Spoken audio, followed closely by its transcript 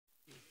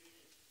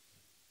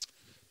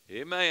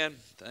Amen.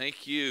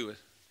 Thank you.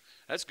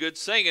 That's good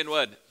singing,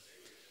 wasn't it?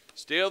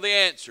 Still the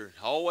answer.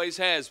 Always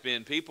has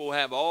been. People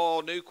have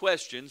all new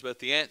questions, but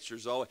the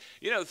answer's always...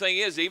 You know, the thing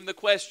is, even the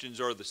questions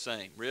are the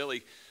same.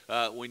 Really,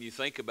 when you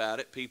think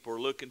about it, people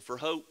are looking for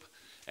hope,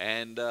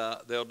 and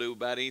they'll do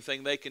about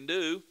anything they can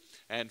do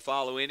and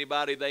follow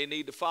anybody they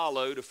need to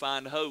follow to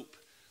find hope.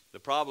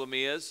 The problem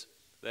is,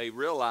 they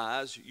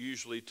realize,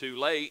 usually too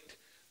late,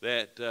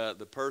 that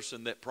the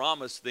person that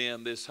promised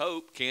them this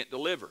hope can't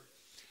deliver.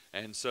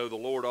 And so the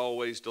Lord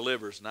always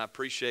delivers. And I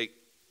appreciate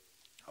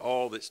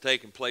all that's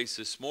taken place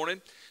this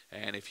morning.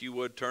 And if you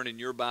would turn in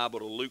your Bible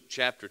to Luke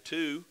chapter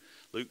 2.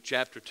 Luke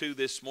chapter 2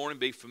 this morning,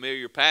 be a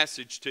familiar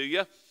passage to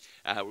you.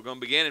 We're going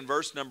to begin in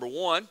verse number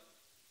 1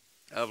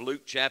 of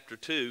Luke chapter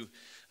 2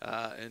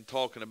 and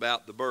talking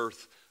about the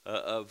birth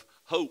of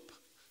hope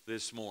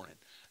this morning.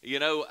 You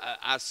know,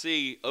 I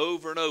see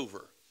over and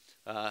over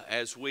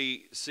as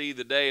we see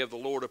the day of the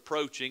Lord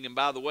approaching, and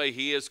by the way,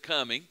 He is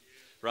coming,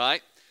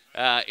 right?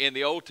 In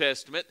the Old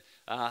Testament,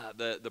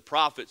 the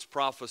prophets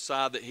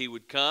prophesied that He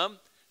would come.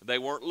 They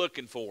weren't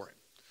looking for Him.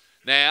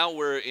 Now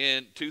we're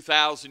in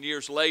 2,000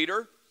 years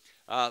later.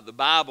 The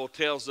Bible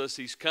tells us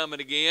He's coming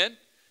again.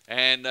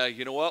 And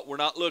you know what? We're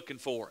not looking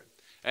for Him.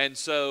 And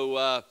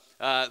so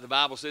the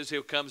Bible says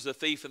He'll come as a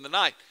thief in the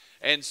night.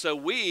 And so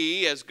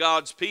we, as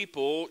God's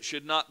people,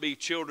 should not be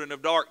children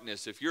of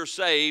darkness. If you're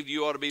saved,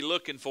 you ought to be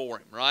looking for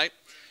Him, right?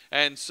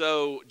 And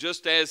so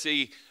just as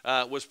He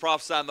was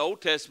prophesied in the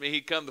Old Testament,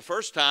 He'd come the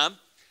first time.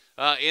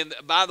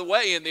 By the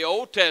way, in the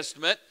Old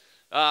Testament,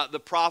 the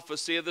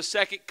prophecy of the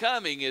second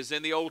coming is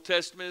in the Old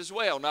Testament as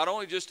well, not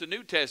only just the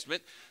New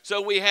Testament.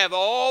 So we have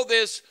all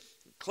this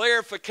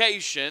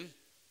clarification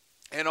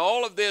and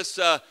all of this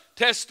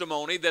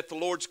testimony that the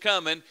Lord's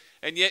coming,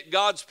 and yet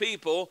God's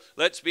people,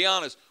 let's be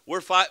honest,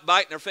 we're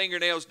biting our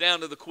fingernails down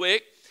to the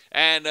quick.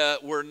 And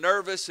we're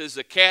nervous as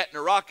a cat in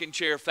a rocking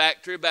chair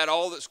factory about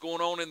all that's going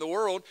on in the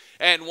world.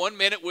 And one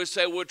minute we'll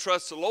say we'll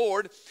trust the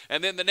Lord,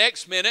 and then the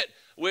next minute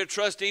we'll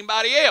trust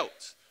anybody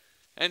else.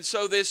 And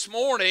so this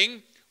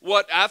morning,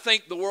 what I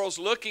think the world's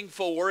looking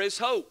for is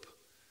hope.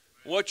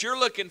 What you're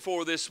looking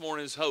for this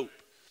morning is hope.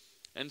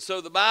 And so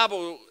the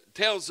Bible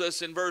tells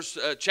us in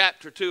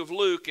chapter 2 of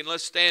Luke, and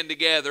let's stand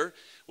together.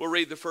 We'll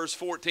read the first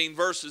 14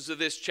 verses of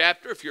this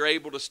chapter if you're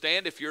able to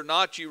stand. If you're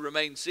not, you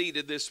remain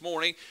seated this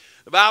morning.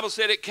 The Bible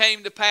said it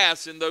came to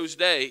pass in those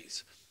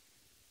days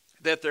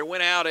that there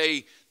went out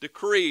a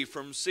decree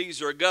from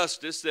Caesar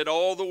Augustus that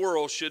all the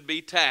world should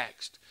be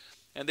taxed.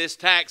 And this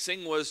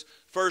taxing was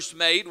first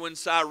made when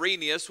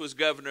Cyrenius was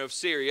governor of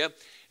Syria,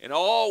 and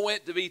all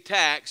went to be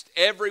taxed,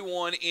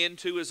 everyone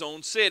into his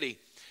own city.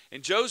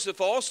 And Joseph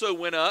also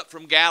went up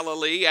from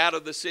Galilee out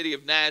of the city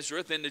of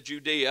Nazareth into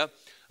Judea,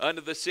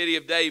 unto the city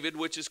of David,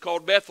 which is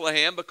called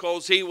Bethlehem,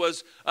 because he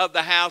was of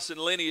the house and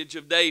lineage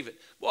of David.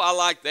 Well, I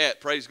like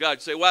that, praise God. You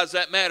say, why does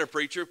that matter,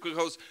 preacher?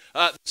 Because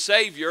the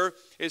Savior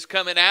is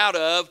coming out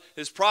of,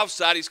 is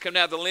prophesied, He's coming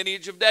out of the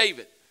lineage of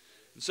David.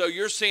 And so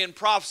you're seeing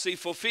prophecy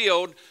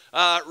fulfilled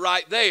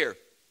right there.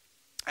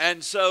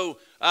 And so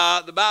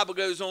the Bible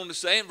goes on to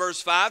say in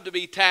verse 5, to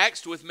be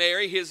taxed with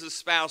Mary, his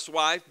espoused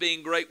wife,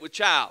 being great with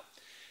child.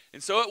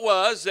 And so it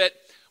was that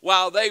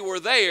while they were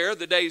there,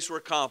 the days were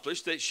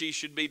accomplished that she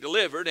should be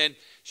delivered. And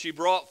she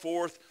brought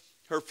forth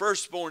her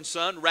firstborn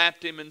son,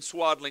 wrapped him in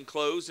swaddling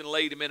clothes, and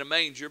laid him in a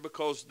manger,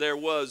 because there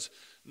was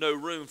no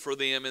room for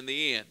them in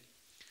the inn.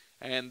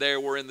 And there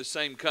were in the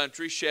same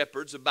country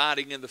shepherds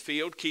abiding in the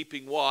field,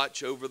 keeping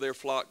watch over their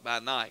flock by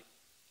night.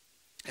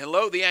 And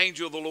lo, the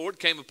angel of the Lord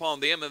came upon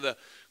them, and the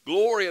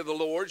glory of the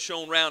Lord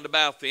shone round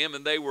about them,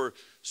 and they were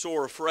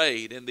sore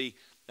afraid. And the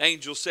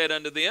angel said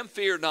unto them,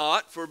 fear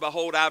not, for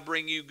behold, I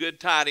bring you good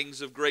tidings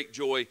of great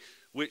joy,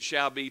 which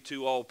shall be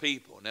to all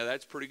people. Now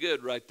that's pretty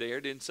good right there.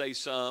 It didn't say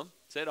some,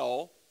 it said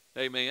all.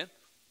 Amen.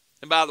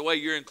 And by the way,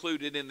 you're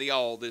included in the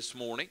all this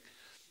morning.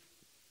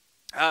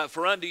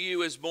 For unto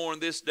you is born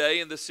this day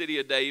in the city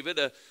of David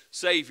a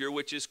Savior,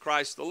 which is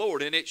Christ the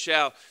Lord. And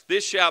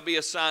this shall be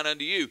a sign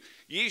unto you.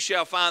 Ye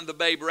shall find the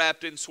babe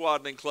wrapped in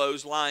swaddling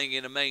clothes, lying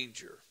in a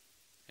manger.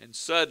 And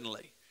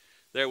suddenly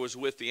there was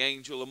with the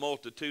angel a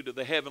multitude of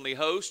the heavenly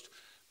host,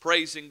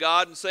 praising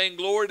God and saying,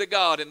 glory to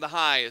God in the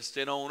highest,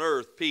 and on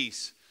earth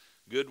peace,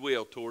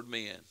 goodwill toward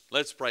men.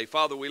 Let's pray.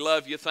 Father, we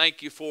love you.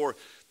 Thank you for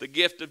the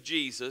gift of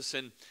Jesus,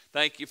 and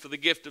thank you for the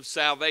gift of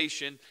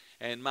salvation.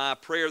 And my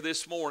prayer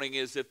this morning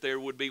is if there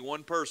would be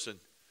one person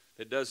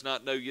that does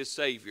not know you as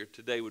Savior,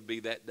 today would be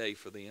that day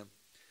for them.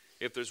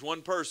 If there's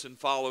one person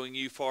following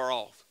you far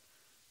off,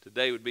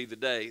 today would be the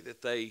day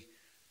that they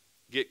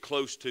get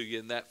close to you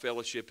and that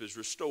fellowship is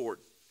restored.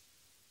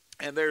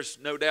 And there's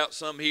no doubt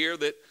some here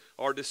that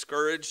are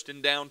discouraged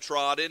and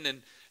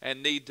downtrodden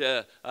and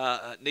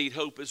need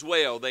hope as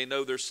well. They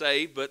know they're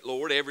saved, but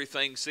Lord,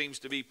 everything seems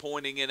to be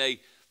pointing in a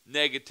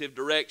negative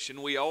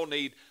direction. We all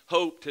need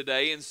hope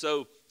today, and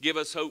so give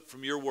us hope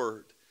from your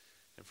word.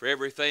 And for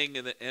everything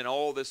and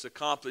all that's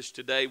accomplished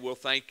today, we'll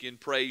thank you and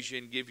praise you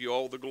and give you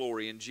all the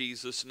glory in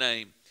Jesus'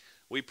 name.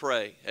 we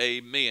pray.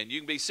 Amen. You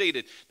can be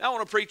seated. Now I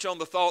want to preach on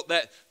the thought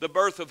that the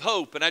birth of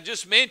hope. And I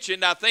just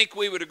mentioned, I think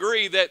we would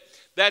agree that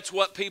that's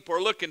what people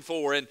are looking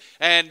for.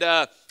 And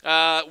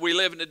we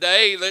live in a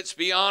day, let's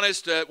be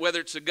honest, whether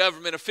it's a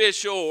government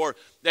official or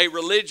a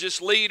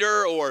religious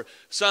leader or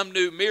some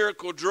new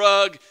miracle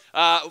drug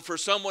for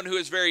someone who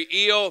is very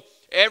ill,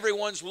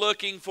 everyone's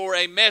looking for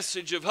a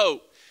message of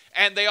hope.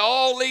 And they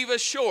all leave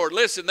us short.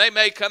 Listen, they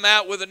may come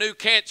out with a new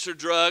cancer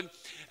drug,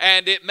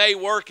 and it may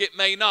work, it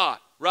may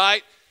not,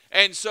 right?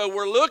 And so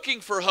we're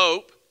looking for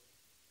hope,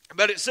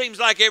 but it seems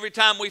like every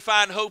time we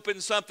find hope in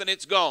something,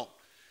 it's gone.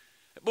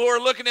 But we're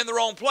looking in the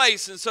wrong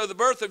place. And so the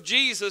birth of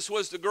Jesus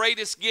was the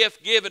greatest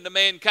gift given to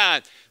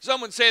mankind.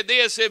 Someone said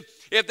this,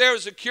 if there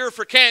was a cure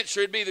for cancer,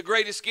 it'd be the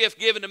greatest gift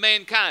given to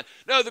mankind.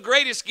 No, the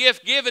greatest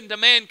gift given to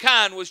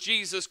mankind was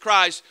Jesus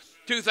Christ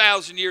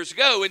 2,000 years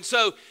ago. And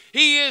so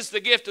he is the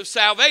gift of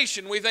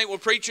salvation. We think, well,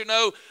 preacher,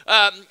 no,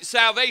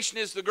 salvation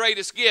is the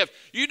greatest gift.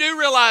 You do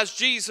realize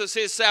Jesus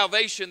is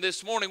salvation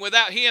this morning.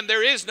 Without him,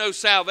 there is no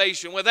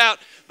salvation. Without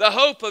the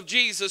hope of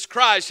Jesus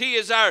Christ, he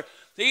is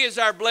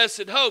our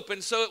blessed hope.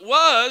 And so it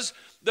was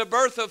the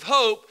birth of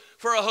hope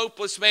for a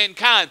hopeless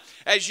mankind.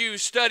 As you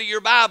study your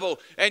Bible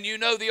and you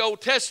know the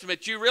Old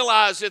Testament, you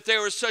realize that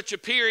there was such a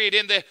period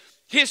in the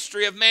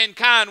history of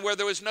mankind where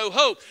there was no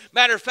hope.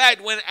 Matter of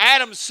fact, when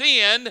Adam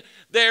sinned,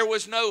 there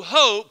was no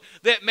hope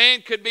that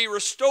man could be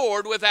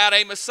restored without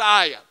a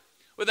Messiah,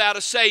 without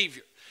a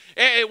Savior.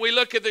 We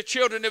look at the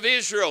children of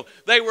Israel.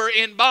 They were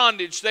in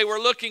bondage. They were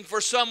looking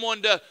for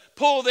someone to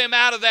pull them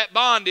out of that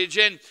bondage,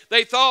 and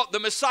they thought the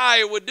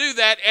Messiah would do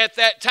that at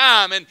that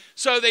time, and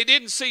so they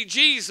didn't see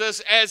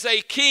Jesus as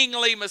a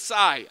kingly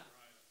Messiah.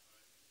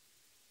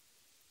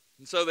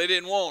 And so they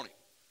didn't want him.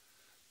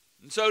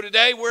 And so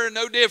today we're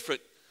no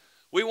different.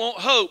 We want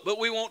hope, but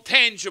we want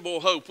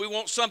tangible hope. We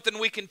want something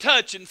we can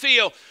touch and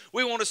feel.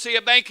 We want to see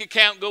a bank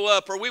account go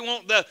up, or we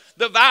want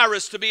the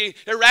virus to be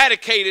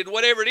eradicated,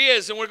 whatever it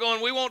is. And we're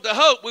going, we want the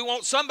hope. We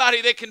want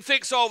somebody that can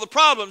fix all the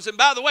problems. And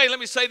by the way, let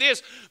me say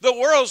this. The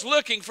world's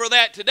looking for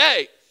that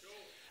today.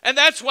 And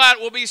that's why it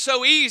will be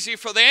so easy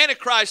for the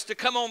Antichrist to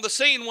come on the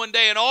scene one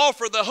day and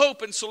offer the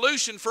hope and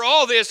solution for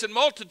all this. And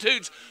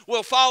multitudes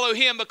will follow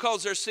him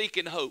because they're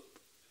seeking hope.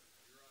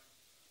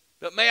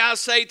 But may I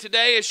say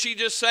today, as she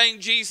just sang,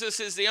 Jesus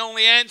is the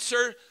only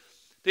answer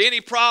to any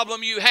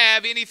problem you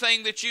have,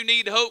 anything that you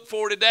need hope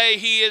for today.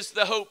 He is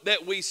the hope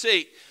that we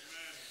seek.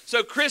 Amen.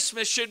 So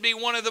Christmas should be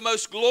one of the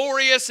most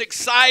glorious,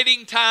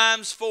 exciting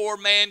times for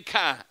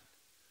mankind.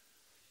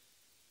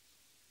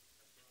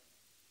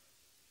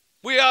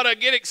 We ought to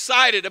get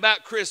excited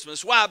about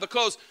Christmas. Why?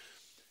 Because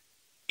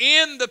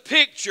in the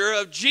picture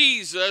of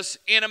Jesus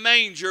in a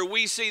manger,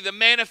 we see the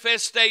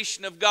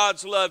manifestation of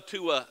God's love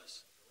to us.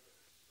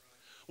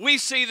 We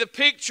see the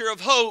picture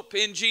of hope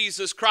in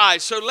Jesus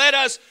Christ. So let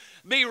us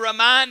be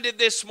reminded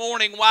this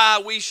morning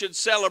why we should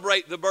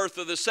celebrate the birth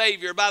of the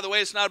Savior. By the way,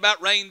 it's not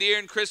about reindeer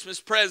and Christmas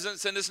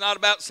presents, and it's not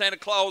about Santa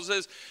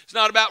Clauses. It's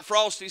not about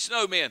frosty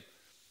snowmen.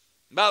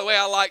 By the way,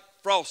 I like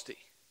frosty.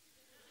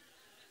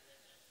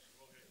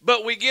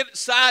 But we get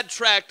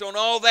sidetracked on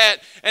all that.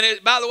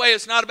 And by the way,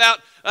 it's not about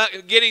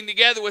getting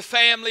together with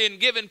family and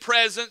giving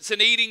presents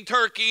and eating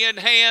turkey and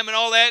ham and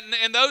all that.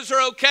 And those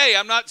are okay.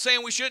 I'm not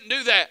saying we shouldn't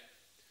do that.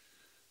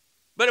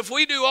 But if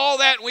we do all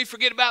that and we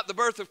forget about the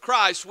birth of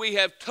Christ, we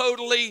have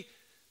totally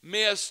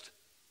missed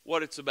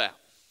what it's about.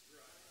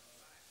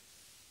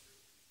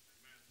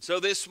 So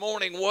this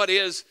morning, what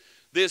is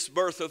this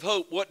birth of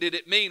hope? What did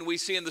it mean? We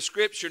see in the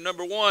scripture,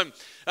 number one,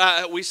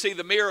 we see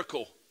the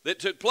miracle that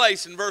took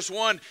place. In verse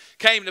 1,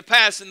 came to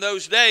pass in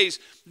those days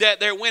that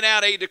there went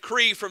out a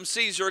decree from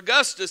Caesar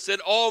Augustus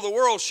that all the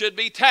world should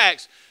be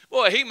taxed.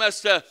 Boy, he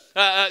must,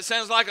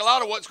 sounds like a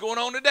lot of what's going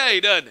on today,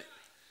 doesn't it?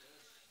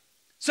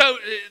 So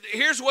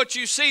here's what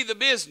you see, the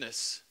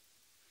business.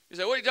 You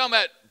say, what are you talking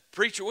about,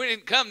 preacher? We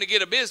didn't come to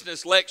get a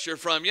business lecture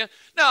from you.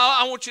 No,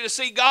 I want you to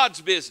see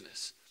God's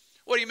business.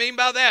 What do you mean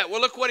by that?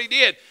 Well, look what he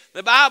did.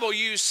 The Bible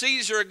used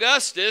Caesar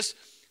Augustus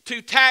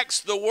to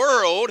tax the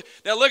world.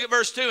 Now look at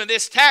verse 2. And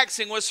this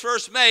taxing was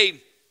first made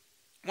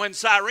when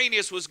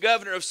Cyrenius was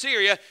governor of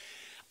Syria.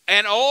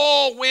 And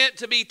all went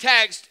to be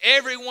taxed,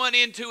 everyone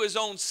into his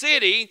own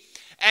city.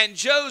 And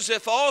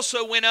Joseph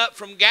also went up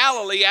from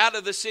Galilee out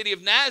of the city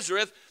of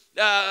Nazareth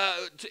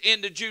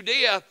into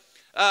Judea,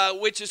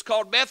 which is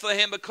called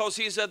Bethlehem, because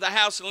he's of the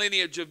house and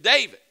lineage of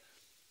David.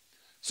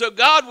 So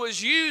God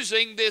was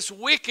using this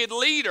wicked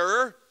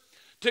leader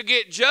to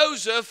get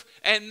Joseph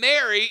and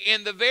Mary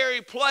in the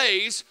very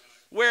place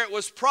where it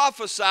was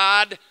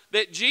prophesied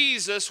that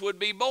Jesus would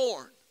be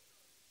born.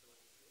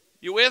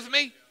 You with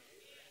me?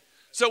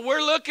 So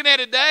we're looking at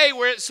a day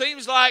where it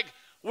seems like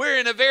we're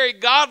in a very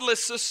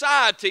godless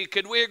society.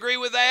 Could we agree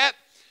with that?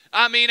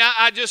 I mean,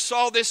 I just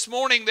saw this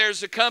morning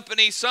there's a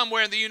company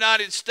somewhere in the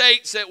United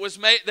States that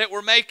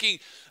were making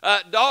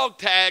dog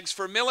tags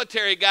for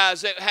military guys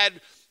that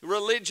had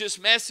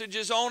religious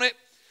messages on it.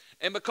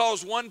 And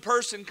because one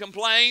person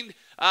complained,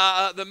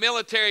 the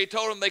military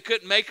told them they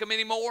couldn't make them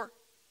anymore.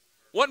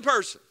 One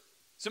person.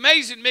 It's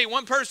amazing to me.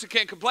 One person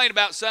can complain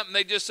about something.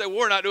 They just say, well,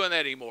 we're not doing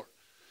that anymore.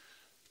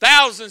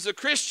 Thousands of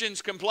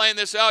Christians complain.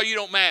 They say, oh, you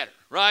don't matter,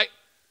 right?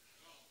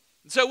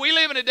 And so we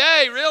live in a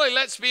day, really,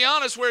 let's be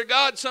honest, where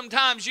God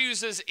sometimes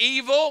uses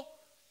evil.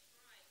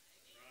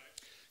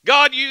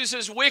 God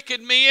uses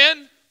wicked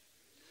men.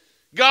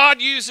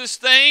 God uses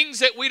things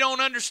that we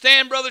don't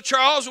understand, Brother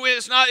Charles.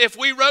 It's not, if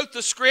we wrote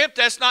the script,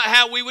 that's not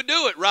how we would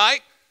do it, right?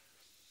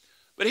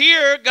 But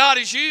here, God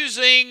is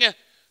using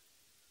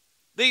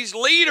these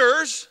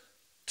leaders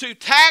to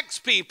tax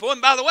people.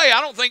 And by the way,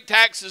 I don't think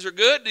taxes are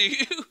good, do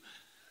you?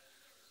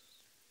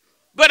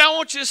 But I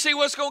want you to see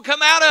what's going to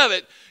come out of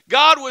it.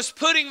 God was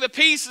putting the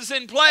pieces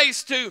in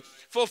place to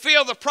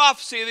fulfill the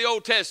prophecy of the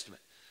Old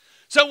Testament.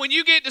 So when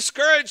you get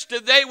discouraged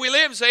today, we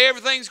live and say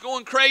everything's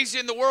going crazy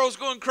and the world's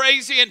going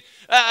crazy and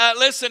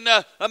listen,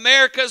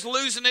 America's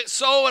losing its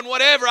soul and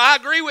whatever. I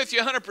agree with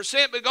you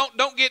 100%, but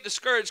don't get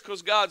discouraged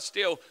because God's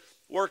still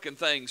working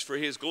things for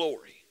His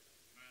glory.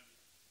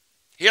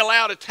 He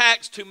allowed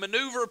attacks to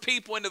maneuver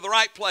people into the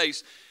right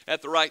place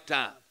at the right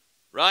time,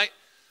 right?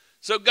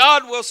 So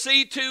God will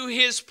see to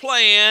His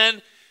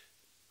plan.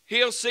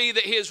 He'll see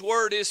that His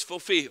word is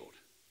fulfilled.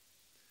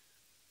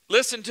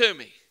 Listen to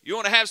me. You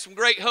want to have some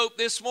great hope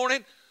this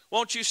morning?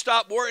 Won't you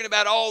stop worrying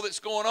about all that's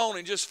going on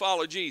and just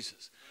follow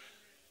Jesus?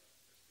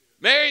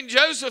 Mary and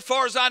Joseph, as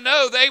far as I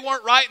know, they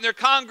weren't writing their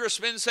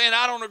congressmen saying,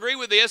 I don't agree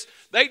with this.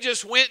 They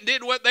just went and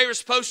did what they were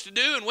supposed to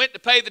do and went to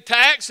pay the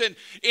tax. And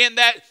in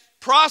that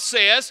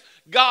process,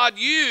 God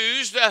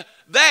used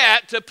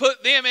that to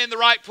put them in the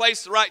right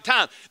place at the right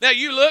time. Now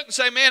you look and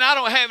say, man, I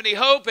don't have any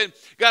hope and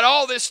got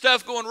all this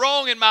stuff going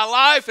wrong in my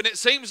life and it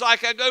seems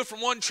like I go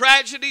from one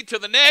tragedy to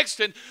the next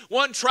and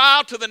one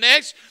trial to the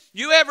next.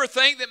 You ever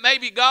think that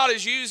maybe God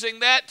is using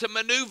that to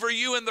maneuver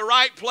you in the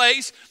right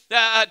place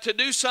to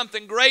do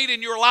something great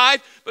in your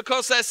life?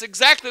 Because that's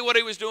exactly what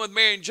He was doing with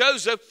Mary and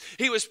Joseph.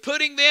 He was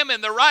putting them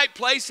in the right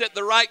place at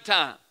the right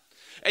time.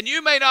 And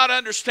you may not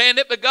understand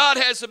it, but God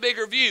has a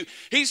bigger view.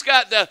 He's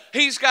got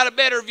a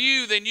better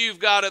view than you've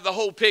got of the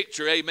whole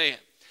picture. Amen.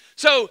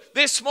 So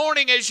this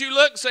morning as you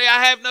look and say,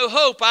 I have no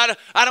hope, I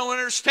don't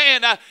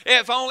understand.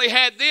 If I only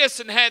had this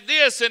and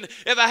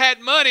if I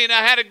had money and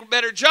I had a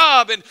better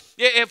job and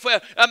if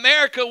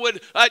America would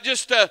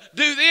just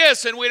do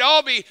this and we'd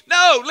all be.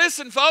 No,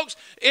 listen folks,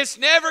 it's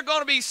never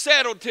going to be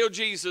settled till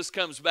Jesus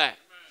comes back.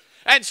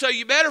 And so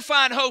you better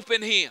find hope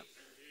in Him.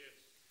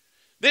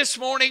 This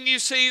morning you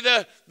see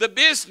the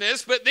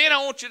business, but then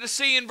I want you to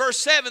see in verse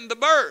 7 the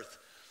birth.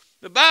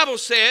 The Bible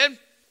said,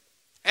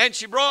 and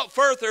she brought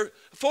forth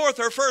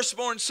her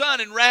firstborn son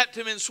and wrapped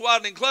him in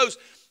swaddling clothes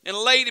and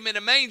laid him in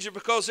a manger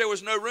because there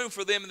was no room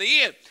for them in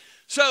the inn.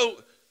 So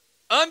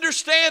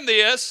understand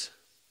this.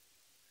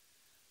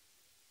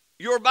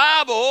 Your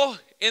Bible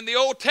in the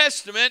Old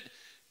Testament,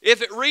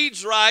 if it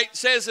reads right,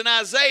 says in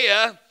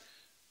Isaiah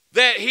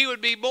that he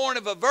would be born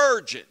of a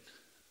virgin.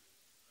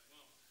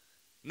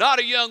 Not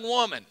a young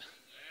woman.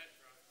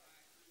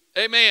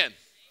 Amen.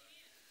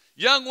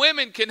 Young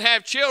women can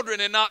have children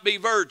and not be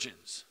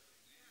virgins.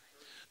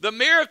 The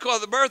miracle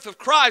of the birth of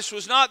Christ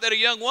was not that a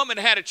young woman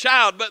had a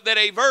child, but that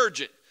a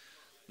virgin.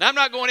 Now, I'm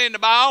not going into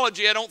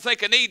biology. I don't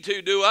think I need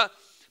to, do I?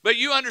 But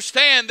you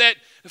understand that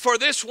for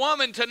this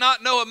woman to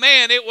not know a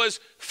man, it was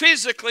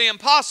physically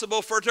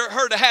impossible for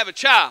her to have a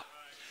child.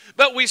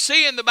 But we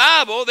see in the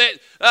Bible that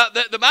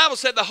the Bible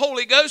said the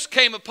Holy Ghost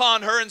came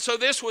upon her, and so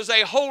this was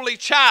a holy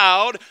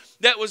child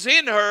that was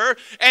in her.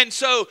 And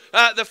so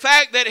the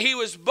fact that he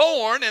was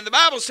born, and the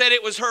Bible said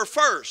it was her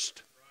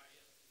first.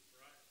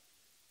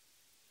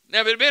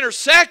 Now if it had been her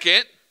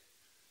second,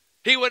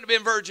 he wouldn't have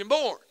been virgin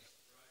born.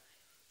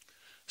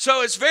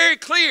 So it's very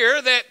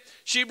clear that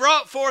she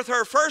brought forth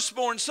her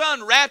firstborn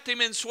son, wrapped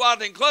him in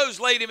swaddling clothes,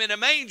 laid him in a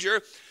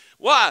manger.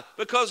 Why?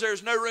 Because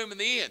there's no room in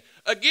the inn.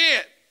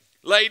 Again,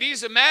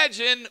 ladies,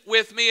 imagine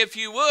with me, if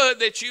you would,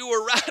 that you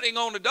were riding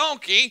on a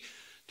donkey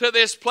to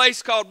this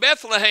place called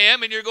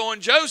Bethlehem, and you're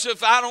going,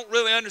 Joseph, I don't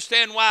really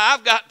understand why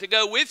I've got to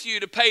go with you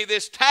to pay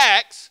this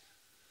tax,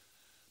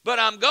 but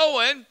I'm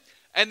going.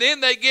 And then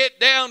they get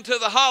down to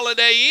the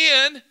Holiday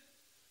Inn,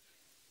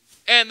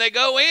 and they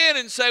go in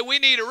and say, we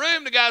need a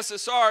room. The guy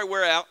says, sorry,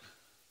 we're out.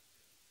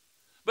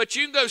 But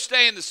you can go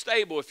stay in the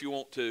stable if you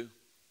want to.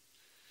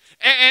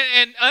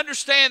 And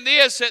understand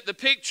this, that the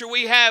picture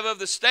we have of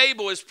the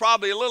stable is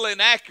probably a little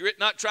inaccurate,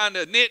 not trying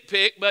to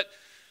nitpick, but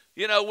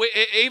you know,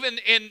 even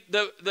in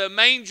the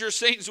manger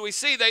scenes we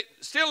see, they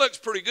still looks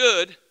pretty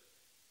good.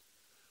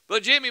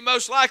 But Jimmy,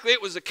 most likely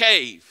it was a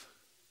cave.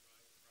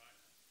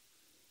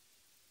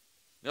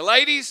 Now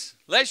ladies,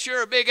 unless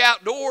you're a big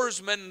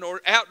outdoorsman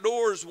or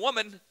outdoors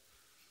woman,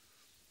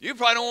 you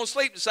probably don't want to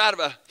sleep inside of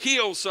a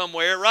hill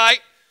somewhere, right?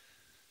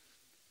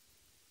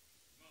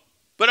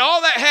 But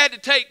all that had to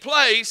take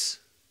place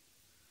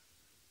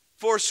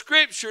for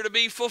Scripture to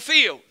be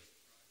fulfilled.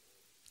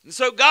 And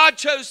so God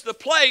chose the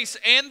place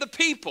and the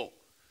people.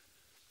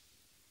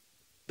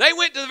 They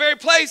went to the very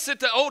place that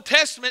the Old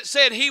Testament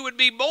said he would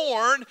be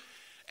born,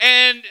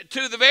 and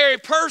to the very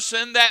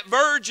person, that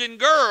virgin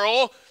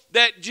girl,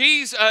 that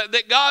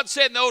God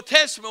said in the Old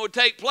Testament would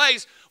take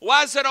place.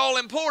 Why is that all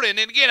important?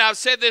 And again, I've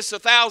said this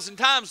 1,000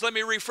 times. Let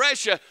me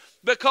refresh you.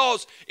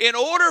 Because in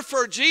order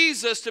for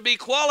Jesus to be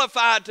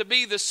qualified to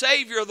be the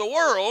Savior of the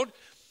world,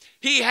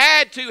 he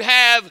had to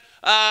have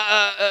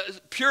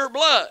pure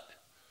blood.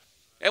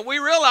 And we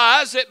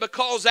realize that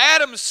because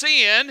Adam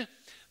sinned,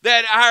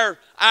 that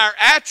our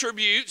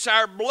attributes,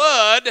 our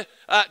blood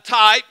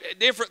type,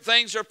 different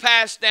things are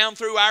passed down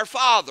through our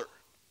father.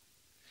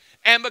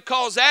 And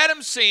because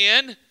Adam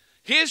sinned,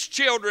 his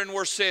children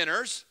were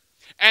sinners,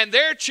 and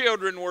their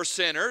children were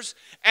sinners,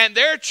 and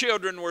their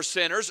children were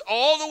sinners,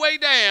 all the way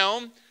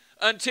down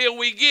until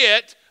we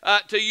get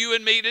to you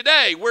and me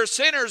today. We're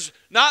sinners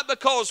not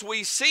because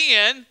we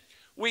sin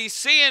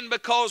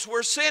because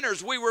we're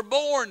sinners. We were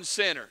born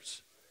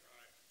sinners.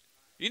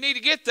 You need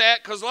to get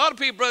that, because a lot of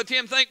people, Brother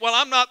Tim, think, well,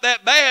 I'm not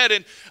that bad,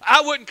 and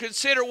I wouldn't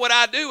consider what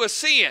I do a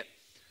sin.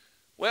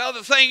 Well,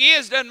 the thing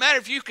is, it doesn't matter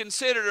if you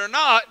consider it or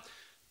not.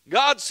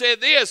 God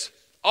said this,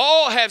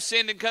 all have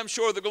sinned and come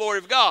short of the glory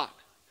of God.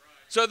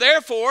 So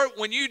therefore,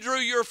 when you drew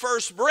your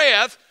first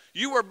breath,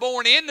 you were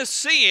born into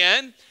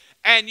sin,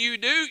 and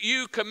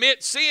you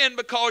commit sin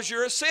because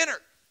you're a sinner.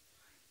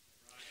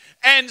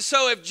 And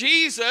so if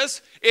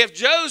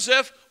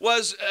Joseph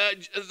was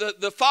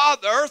the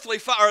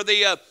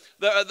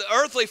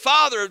earthly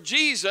father of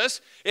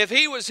Jesus, if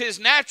he was his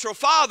natural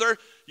father,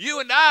 you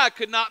and I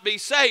could not be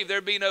saved.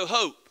 There'd be no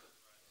hope.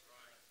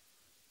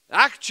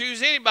 I could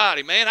choose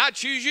anybody, man. I'd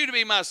choose you to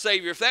be my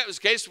Savior if that was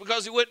the case,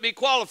 because he wouldn't be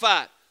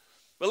qualified.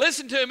 But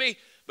listen to me.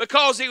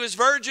 Because he was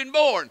virgin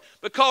born,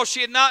 because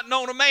she had not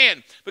known a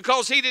man,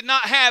 because he did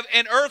not have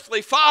an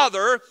earthly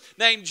father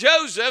named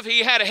Joseph, he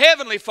had a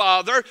heavenly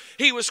father.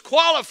 He was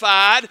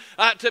qualified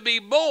to be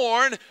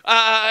born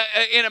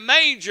in a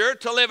manger,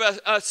 to live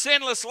a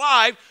sinless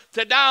life,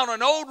 to die on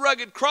an old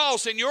rugged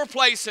cross in your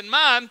place and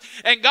mine.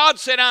 And God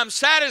said, I'm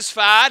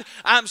satisfied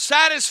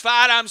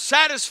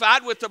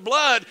with the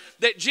blood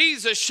that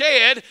Jesus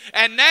shed.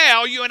 And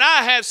now you and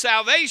I have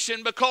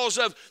salvation because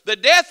of the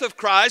death of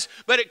Christ,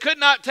 but it could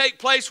not take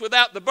place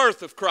without the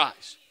birth of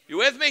Christ. You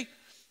with me?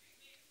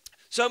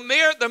 So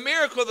the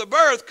miracle of the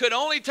birth could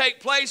only take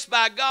place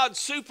by God's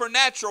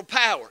supernatural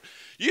power.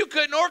 You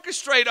couldn't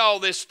orchestrate all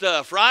this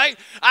stuff, right?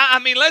 I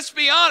mean, let's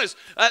be honest.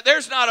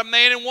 There's not a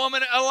man and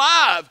woman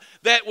alive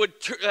that would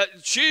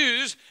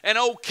choose an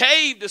old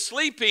cave to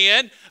sleep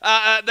in.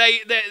 But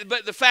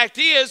the fact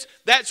is,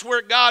 that's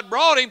where God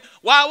brought him.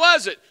 Why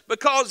was it?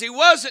 Because he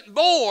wasn't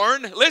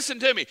born, listen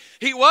to me,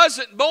 he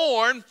wasn't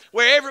born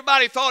where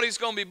everybody thought he was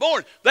going to be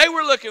born. They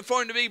were looking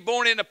for him to be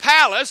born in a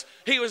palace.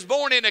 He was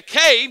born in a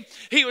cave.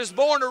 He was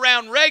born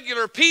around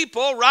regular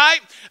people, right?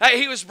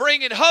 He was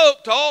bringing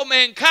hope to all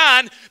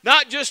mankind,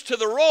 not just to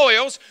the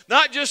royals,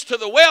 not just to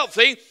the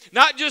wealthy,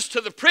 not just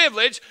to the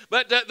privileged,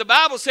 but the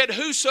Bible said,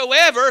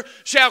 whosoever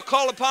shall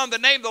call upon the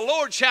name of the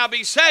Lord shall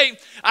be saved.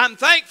 I'm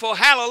thankful,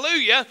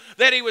 hallelujah,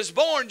 that he was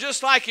born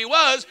just like he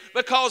was,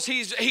 because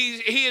he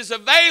is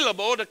available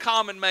to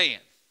common man.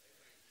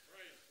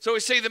 So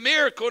we see the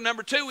miracle.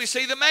 Number two, we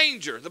see the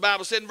manger. The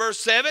Bible said in verse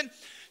 7,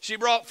 she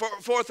brought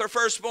forth her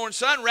firstborn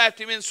son, wrapped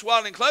him in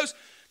swaddling clothes,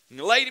 and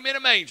laid him in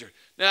a manger.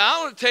 Now,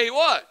 I want to tell you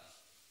what.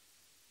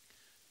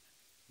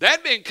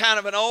 That'd been kind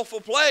of an awful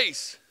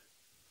place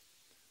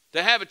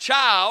to have a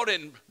child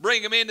and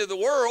bring him into the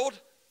world.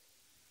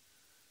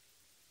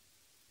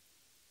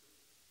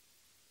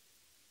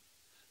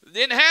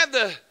 Didn't have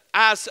the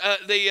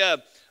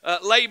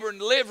labor and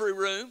delivery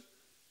room.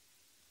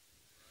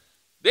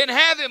 Didn't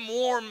have them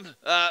warm,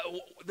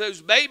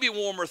 those baby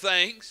warmer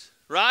things,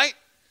 right?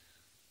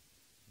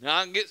 Now,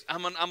 I'm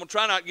going to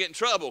try not to get in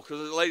trouble,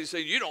 because the lady said,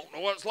 you don't know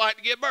what it's like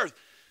to give birth.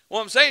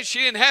 Well, I'm saying she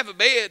didn't have a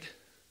bed.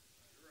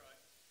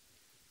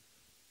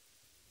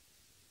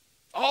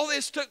 All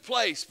this took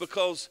place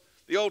because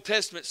the Old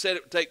Testament said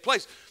it would take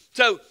place.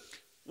 So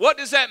what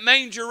does that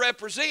manger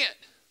represent?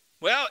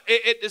 Well,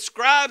 it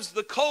describes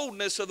the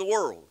coldness of the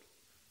world.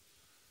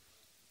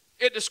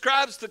 It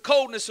describes the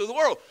coldness of the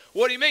world.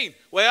 What do you mean?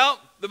 Well,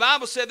 the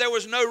Bible said there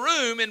was no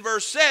room in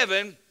verse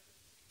 7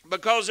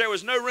 because there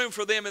was no room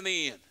for them in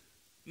the inn.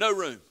 No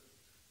room.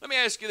 Let me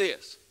ask you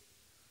this.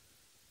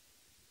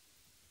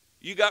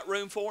 You got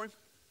room for him?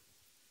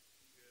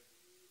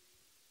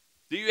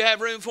 Do you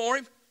have room for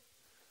him?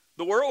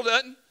 The world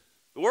doesn't.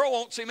 The world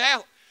wants him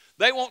out.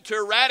 They want to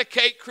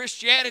eradicate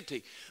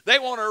Christianity. They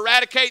want to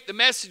eradicate the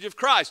message of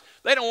Christ.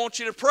 They don't want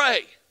you to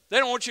pray. They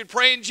don't want you to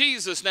pray in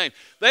Jesus' name.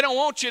 They don't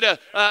want you to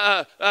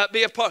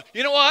be a part.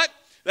 You know what?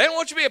 They don't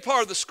want you to be a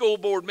part of the school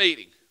board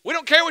meeting. We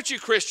don't care what you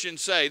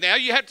Christians say. Now,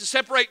 you have to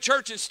separate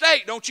church and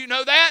state. Don't you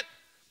know that?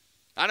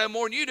 I know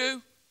more than you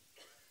do.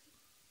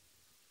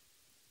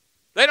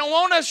 They don't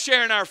want us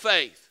sharing our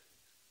faith.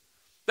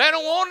 They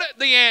don't want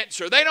the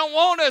answer. They don't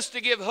want us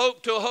to give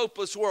hope to a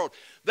hopeless world.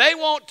 They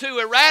want to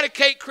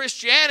eradicate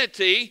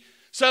Christianity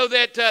so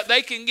that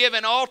they can give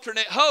an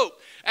alternate hope.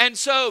 And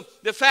so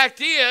the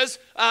fact is,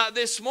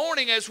 this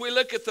morning as we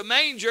look at the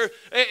manger,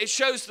 it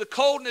shows the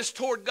coldness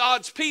toward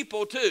God's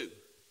people too.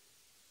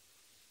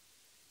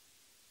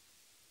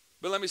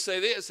 But let me say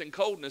this, in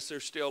coldness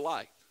there's still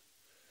light.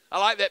 I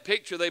like that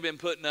picture they've been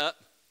putting up,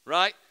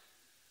 right?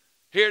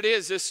 Here it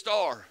is, this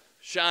star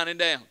shining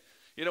down.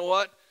 You know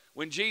what?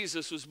 when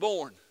Jesus was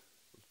born,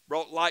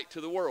 brought light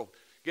to the world.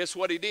 Guess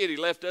what he did? He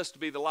left us to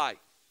be the light.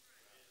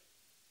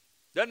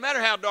 Doesn't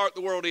matter how dark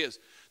the world is.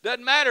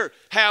 Doesn't matter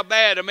how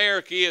bad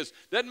America is.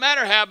 Doesn't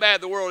matter how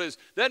bad the world is.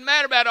 Doesn't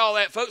matter about all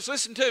that, folks.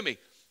 Listen to me.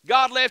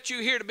 God left you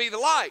here to be the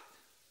light.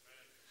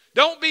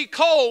 Don't be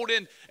cold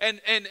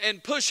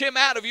and push him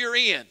out of your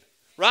inn.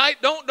 Right?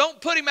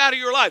 Don't put him out of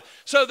your life.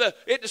 So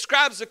it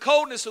describes the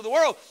coldness of the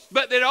world,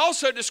 but it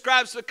also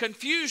describes the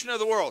confusion of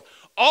the world.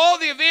 All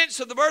the events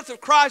of the birth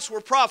of Christ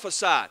were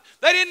prophesied.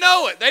 They didn't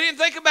know it. They didn't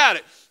think about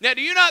it. Now,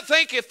 do you not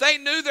think if they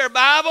knew their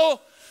Bible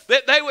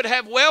that they would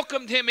have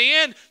welcomed him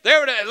in? They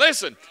would have,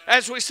 listen,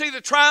 as we see the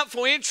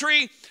triumphal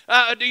entry,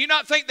 do you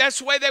not think that's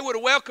the way they would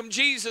have welcomed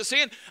Jesus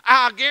in?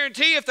 I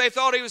guarantee if they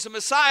thought he was the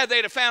Messiah,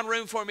 they'd have found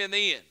room for him in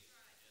the inn.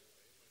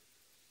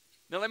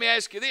 Now, let me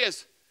ask you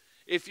this.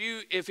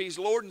 If he's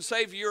Lord and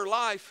Savior of your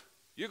life,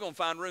 you're going to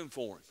find room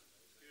for him.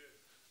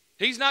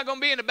 He's not going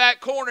to be in the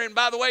back corner. And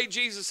by the way,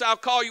 Jesus, I'll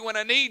call you when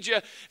I need you.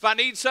 If I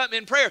need something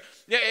in prayer.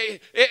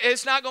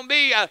 It's not going to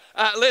be,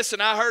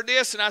 listen, I heard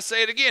this and I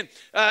say it again.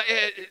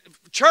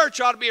 Church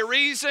ought to be a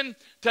reason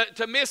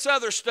to miss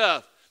other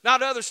stuff.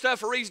 Not other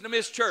stuff a reason to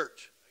miss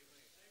church.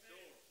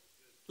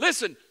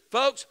 Listen,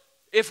 folks.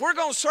 If we're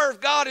going to serve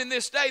God in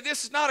this day,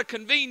 this is not a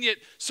convenient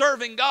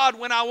serving God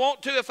when I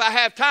want to, if I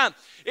have time.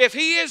 If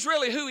he is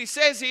really who he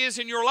says he is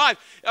in your life,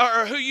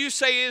 or who you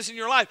say he is in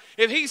your life,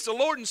 if he's the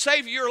Lord and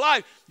Savior of your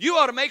life, you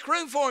ought to make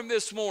room for him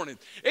this morning.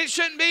 It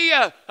shouldn't be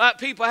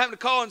people having to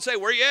call and say,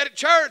 where you at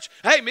church?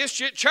 Hey, missed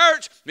you at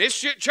church.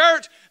 Missed you at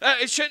church.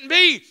 It shouldn't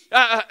be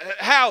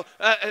how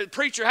a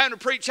preacher having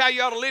to preach how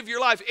you ought to live your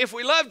life. If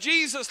we love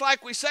Jesus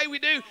like we say we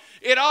do,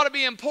 it ought to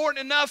be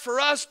important enough for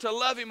us to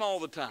love him all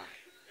the time.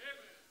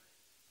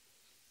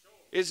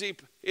 Is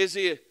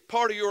he a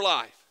part of your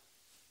life?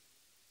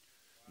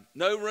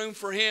 No room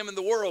for him in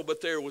the world,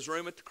 but there was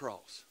room at the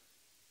cross.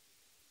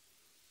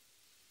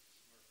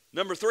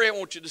 Number 3, I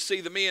want you to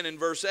see the men in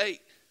verse 8.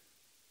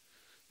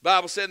 The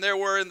Bible said there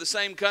were in the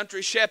same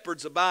country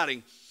shepherds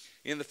abiding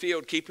in the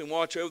field, keeping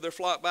watch over their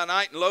flock by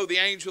night. And lo, the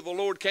angel of the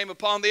Lord came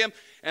upon them,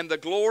 and the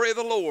glory of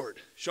the Lord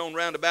shone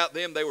round about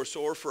them. They were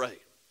sore afraid.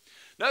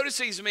 Notice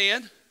these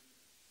men.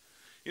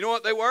 You know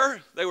what they were?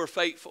 They were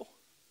faithful.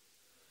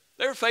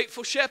 They were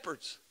faithful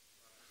shepherds.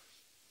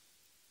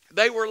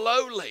 They were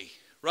lowly,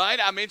 right?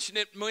 I mentioned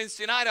it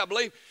Wednesday night, I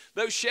believe.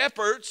 Those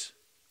shepherds,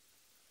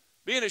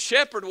 being a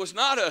shepherd was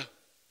not a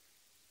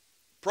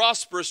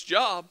prosperous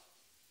job.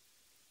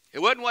 It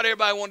wasn't what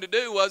everybody wanted to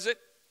do, was it?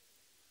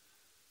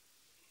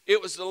 It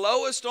was the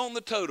lowest on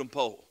the totem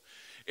pole.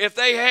 If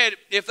they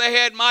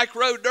had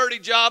micro dirty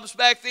jobs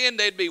back then,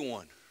 they'd be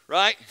one,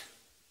 right?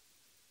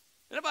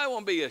 Anybody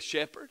want to be a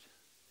shepherd?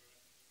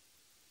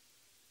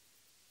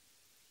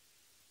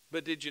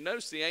 But did you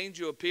notice the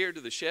angel appeared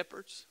to the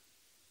shepherds?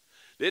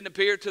 Didn't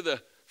appear to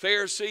the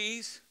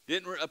Pharisees.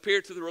 Didn't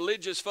appear to the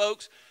religious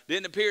folks.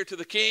 Didn't appear to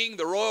the king,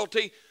 the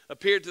royalty.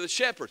 Appeared to the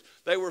shepherds.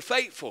 They were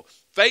faithful.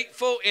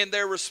 Faithful in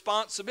their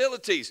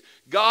responsibilities.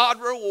 God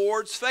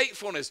rewards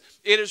faithfulness.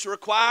 It is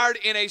required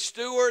in a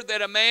steward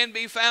that a man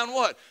be found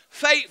what?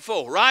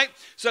 Faithful, right?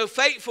 So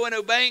faithful in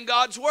obeying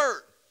God's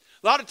word.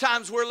 A lot of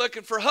times we're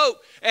looking for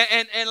hope.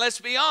 And let's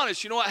be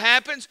honest, you know what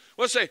happens?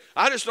 We'll say,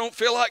 I just don't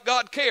feel like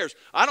God cares.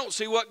 I don't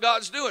see what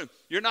God's doing.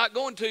 You're not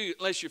going to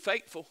unless you're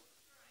faithful.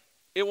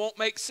 It won't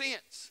make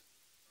sense.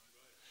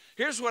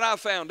 Here's what I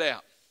found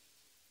out.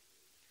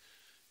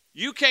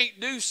 You can't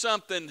do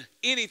something,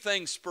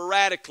 anything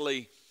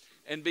sporadically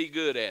and be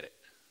good at it.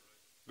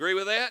 Agree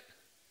with that?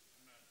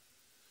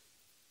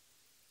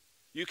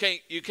 You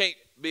can't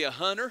be a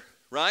hunter,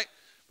 right?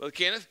 Brother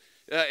Kenneth,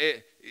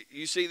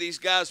 you see these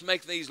guys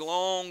making these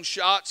long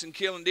shots and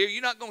killing deer.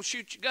 You're not going to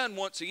shoot your gun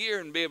once a year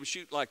and be able to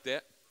shoot like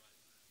that,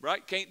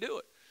 right? Can't do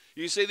it.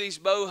 You see these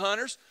bow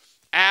hunters,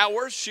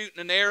 hours shooting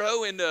an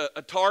arrow into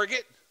a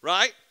target,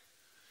 right?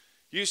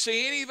 You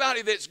see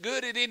anybody that's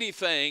good at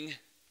anything,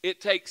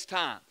 it takes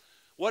time.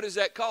 What is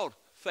that called?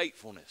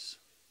 Faithfulness.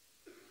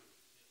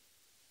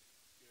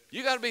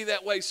 You got to be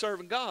that way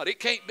serving God. It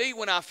can't be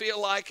when I feel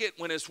like it,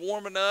 when it's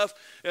warm enough,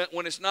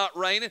 when it's not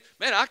raining.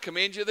 Man, I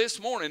commend you this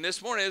morning.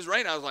 This morning it was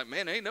raining. I was like,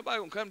 man, ain't nobody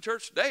going to come to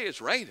church today.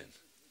 It's raining.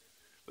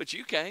 But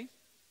you came.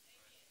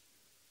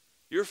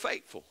 You're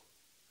faithful.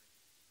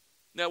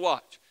 Now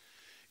watch.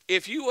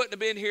 If you wouldn't have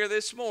been here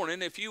this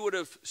morning, if you would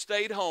have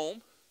stayed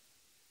home,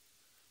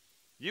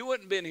 you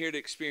wouldn't have been here to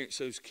experience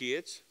those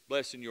kids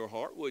blessing your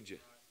heart, would you?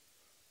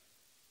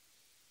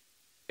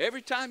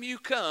 Every time you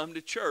come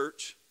to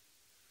church,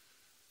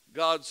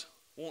 God's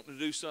wanting to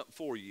do something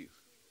for you.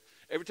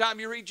 Every time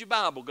you read your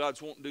Bible,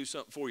 God's wanting to do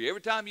something for you.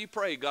 Every time you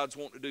pray, God's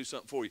wanting to do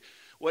something for you.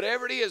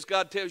 Whatever it is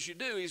God tells you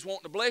to do, he's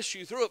wanting to bless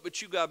you through it,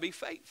 but you got to be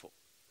faithful.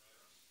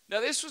 Now,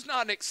 this was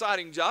not an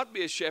exciting job to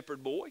be a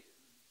shepherd boy,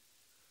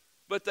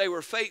 but they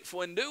were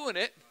faithful in doing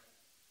it,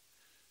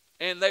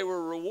 and they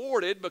were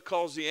rewarded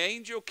because the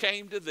angel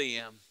came to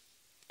them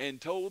and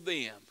told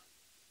them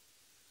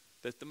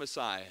that the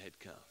Messiah had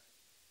come.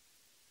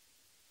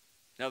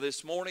 Now,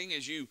 this morning,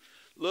 as you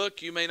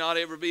look, you may not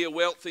ever be a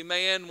wealthy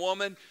man,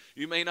 woman.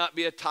 You may not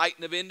be a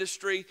titan of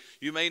industry.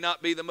 You may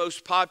not be the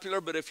most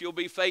popular, but if you'll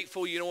be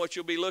faithful, you know what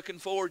you'll be looking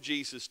for?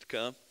 Jesus to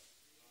come.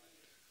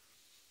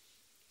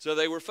 So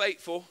they were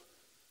faithful.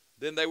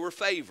 Then they were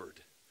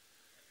favored.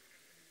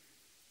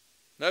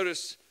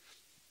 Notice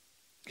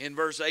in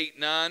verse 8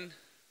 and 9, the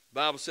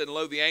Bible said, "And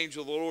lo, the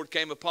angel of the Lord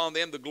came upon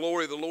them. The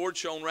glory of the Lord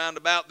shone round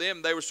about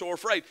them. They were sore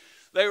afraid."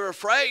 They were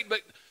afraid,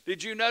 but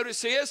did you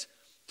notice this?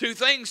 Two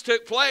things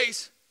took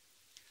place.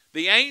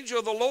 The angel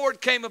of the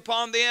Lord came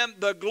upon them.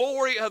 The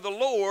glory of the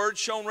Lord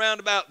shone round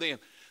about them.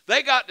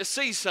 They got to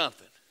see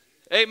something.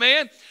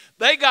 Amen?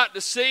 They got to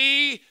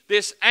see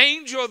this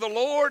angel of the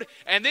Lord,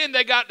 and then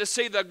they got to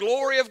see the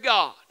glory of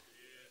God.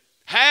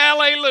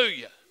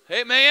 Hallelujah.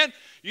 Amen?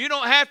 You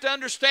don't have to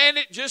understand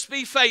it. Just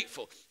be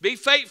faithful. Be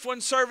faithful in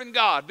serving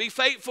God. Be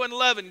faithful in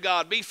loving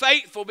God. Be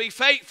faithful, be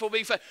faithful,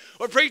 be faithful.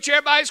 Well, preacher,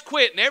 everybody's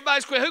quitting.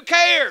 Everybody's quitting. Who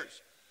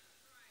cares?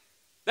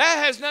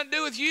 That has nothing to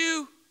do with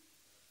you.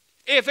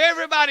 If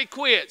everybody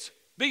quits,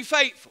 be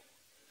faithful.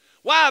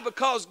 Why?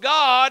 Because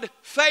God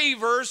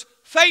favors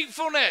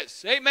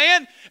faithfulness.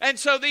 Amen? And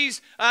so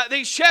these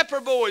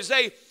shepherd boys,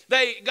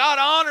 God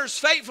honors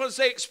faithfulness.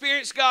 They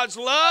experience God's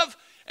love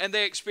and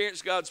they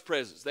experience God's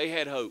presence. They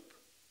had hope.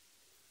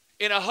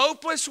 In a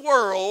hopeless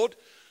world,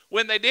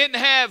 when they didn't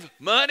have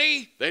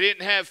money, they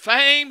didn't have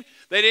fame,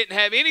 they didn't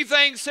have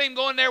anything seem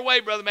going their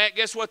way, Brother Matt,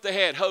 guess what they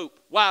had? Hope.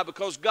 Why?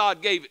 Because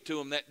God gave it to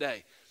them that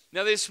day.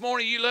 Now this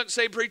morning you look and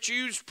say, preacher,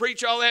 you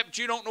preach all that, but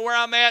you don't know where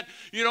I'm at.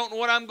 You don't know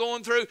what I'm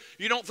going through.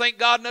 You don't think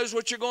God knows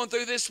what you're going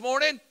through this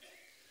morning?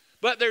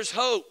 But there's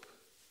hope.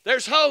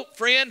 There's hope,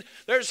 friend.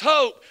 There's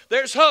hope.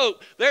 There's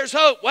hope. There's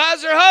hope. Why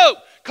is there hope?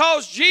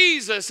 Because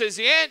Jesus is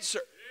the answer.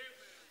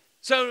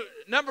 So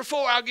number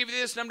 4, I'll give you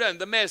this and I'm done.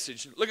 The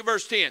message. Look at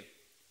verse 10.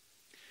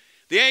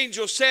 The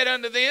angel said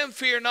unto them,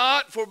 "Fear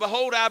not, for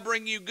behold, I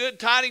bring you good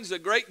tidings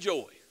of great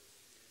joy."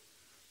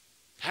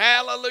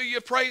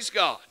 Hallelujah, praise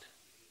God.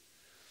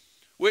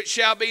 Which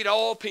shall be to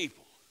all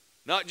people.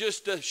 Not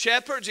just the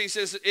shepherds. He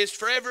says it's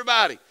for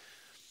everybody.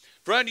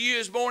 "For unto you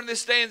is born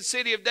this day in the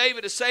city of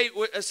David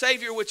a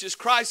Savior, which is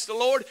Christ the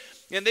Lord.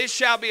 And this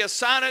shall be a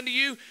sign unto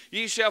you.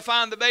 Ye shall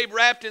find the babe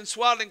wrapped in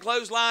swaddling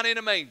clothes, lying in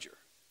a manger."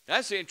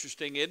 That's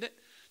interesting, isn't it?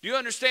 Do you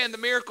understand the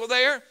miracle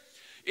there?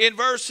 In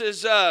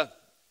verses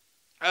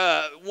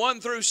 1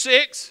 through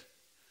 6,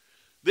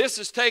 this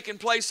is taking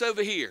place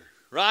over here,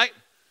 right?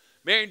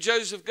 Mary and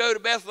Joseph go to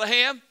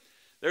Bethlehem.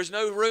 There's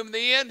no room in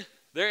the inn.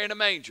 They're in a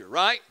manger,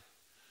 right?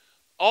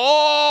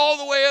 All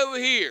the way over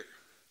here,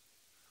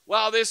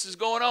 while this is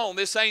going on,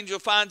 this angel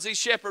finds these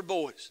shepherd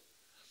boys.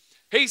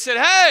 He said,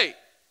 "Hey,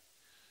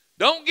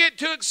 don't get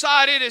too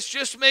excited. It's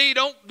just me.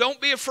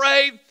 Don't be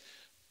afraid.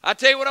 I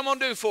tell you what I'm going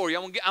to do for you.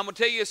 I'm going to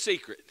tell you a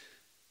secret."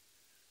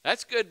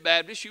 That's good,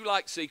 Baptist. You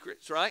like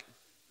secrets, right?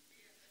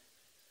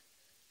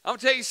 I'm going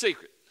to tell you a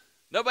secret.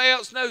 Nobody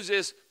else knows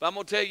this, but I'm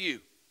going to tell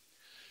you.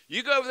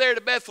 You go over there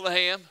to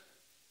Bethlehem,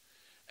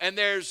 and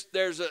there's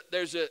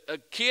a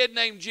kid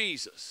named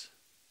Jesus.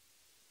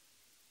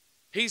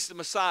 He's the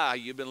Messiah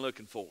you've been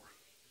looking for.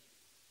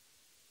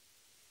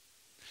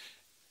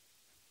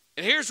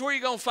 And here's where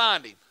you're going to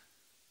find him.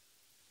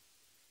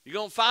 You're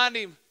going to find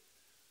him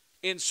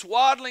in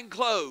swaddling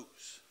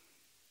clothes,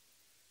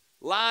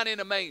 lying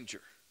in a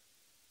manger.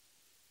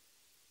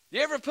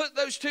 You ever put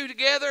those two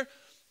together?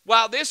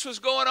 While this was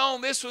going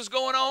on, this was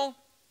going on.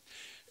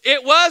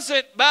 It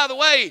wasn't, by the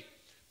way,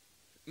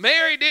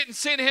 Mary didn't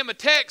send him a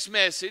text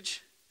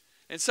message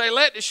and say,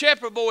 "Let the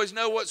shepherd boys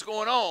know what's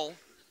going on."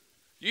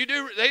 They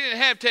didn't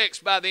have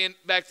text back then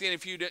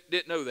if you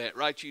didn't know that,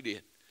 right? You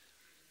did.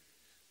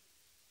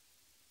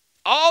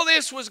 All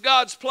this was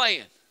God's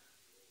plan.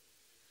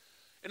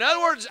 In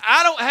other words,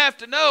 I don't have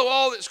to know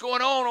all that's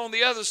going on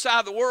the other side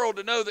of the world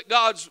to know that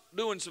God's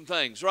doing some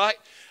things, right?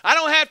 I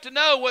don't have to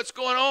know what's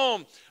going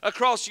on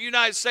across the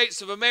United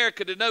States of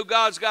America to know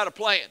God's got a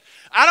plan.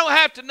 I don't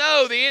have to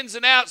know the ins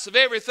and outs of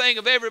everything,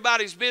 of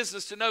everybody's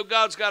business to know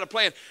God's got a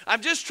plan.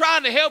 I'm just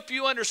trying to help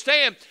you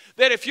understand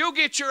that if you'll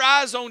get your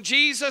eyes on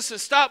Jesus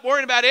and stop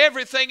worrying about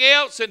everything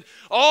else and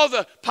all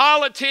the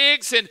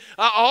politics and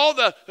all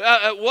the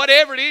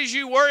whatever it is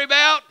you worry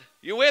about,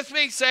 you with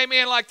me? Say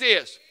amen like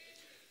this.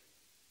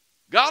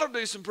 God will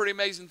do some pretty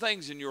amazing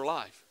things in your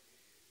life.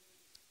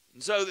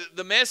 And so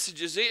the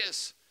message is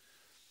this.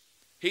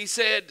 He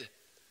said,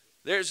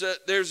 there's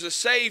a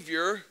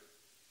Savior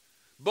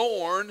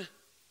born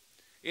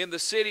in the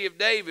city of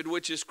David,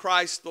 which is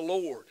Christ the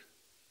Lord.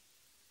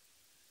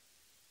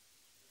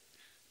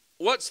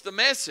 What's the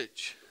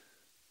message?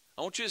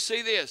 I want you to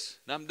see this,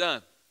 and I'm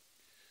done.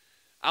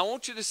 I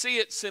want you to see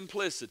its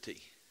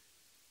simplicity.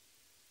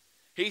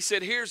 He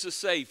said, here's a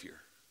Savior.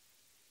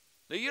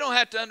 Now, you don't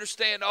have to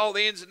understand all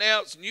the ins and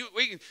outs, and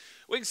we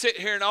can sit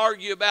here and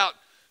argue about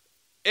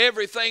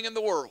everything in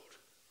the world,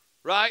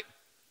 right?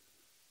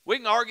 We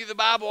can argue the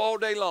Bible all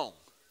day long.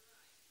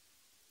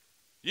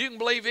 You can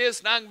believe this,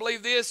 and I can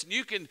believe this, and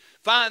you can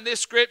find this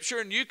scripture,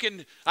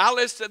 and I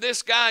listen to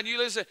this guy, and you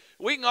listen.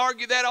 We can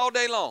argue that all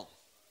day long.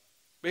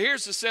 But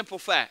here's the simple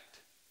fact.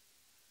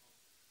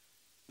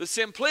 The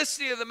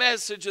simplicity of the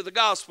message of the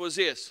gospel is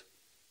this.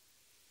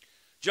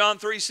 John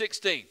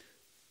 3:16.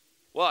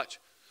 Watch.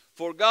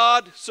 For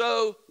God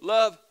so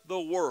loved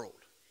the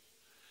world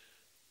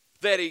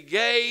that he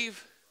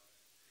gave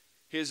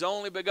his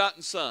only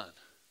begotten Son.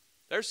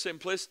 There's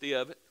simplicity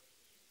of it.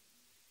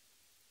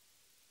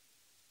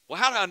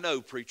 Well, how do I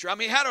know, preacher? I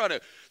mean, how do I know?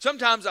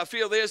 Sometimes I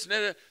feel this, and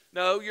then,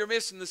 no, you're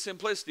missing the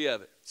simplicity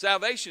of it.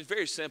 Salvation is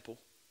very simple.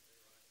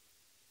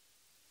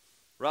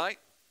 Right?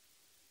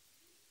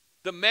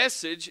 The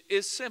message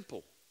is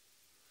simple.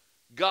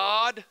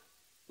 God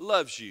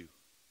loves you.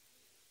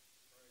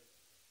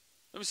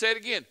 Let me say it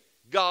again.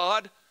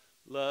 God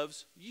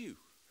loves you.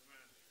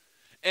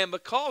 And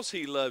because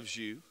he loves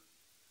you,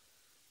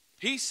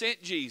 he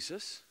sent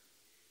Jesus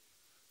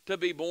to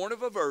be born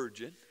of a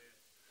virgin,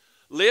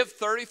 live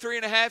 33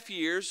 and a half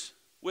years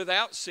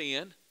without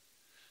sin,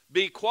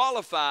 be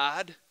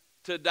qualified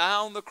to die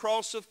on the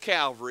cross of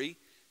Calvary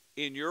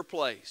in your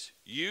place.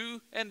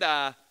 You and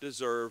I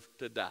deserve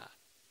to die.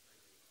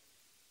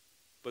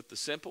 But the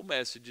simple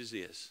message is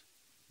this.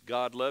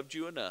 God loved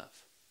you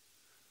enough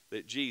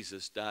that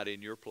Jesus died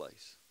in your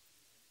place.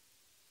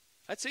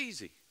 That's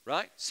easy,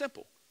 right?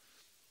 Simple.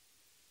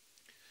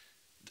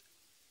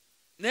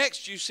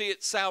 Next, you see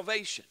it's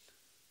salvation.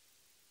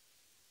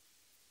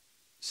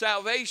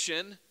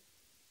 Salvation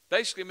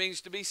basically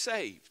means to be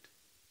saved.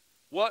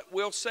 What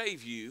will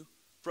save you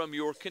from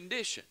your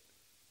condition?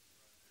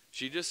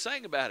 She just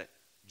sang about it.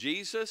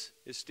 Jesus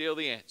is still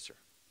the answer.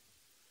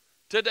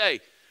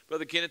 Today,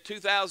 Brother Kenneth,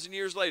 2,000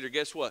 years later,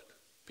 guess what?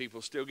 People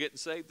are still getting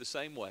saved the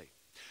same way.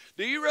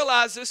 Do you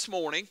realize this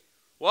morning,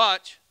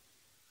 watch,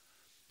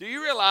 do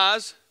you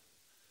realize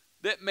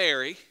that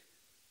Mary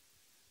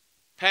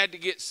had to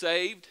get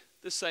saved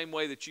the same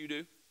way that you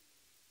do?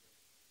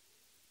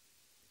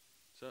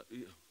 So,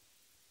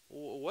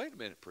 well, wait a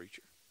minute,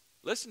 preacher.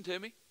 Listen to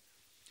me.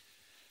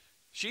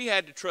 She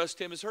had to trust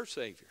him as her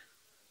Savior.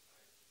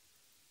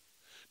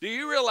 Do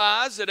you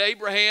realize that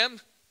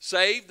Abraham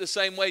saved the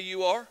same way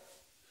you are?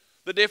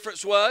 The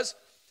difference was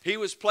he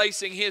was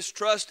placing his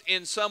trust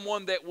in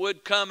someone that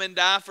would come and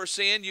die for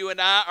sin. You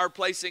and I are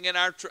placing in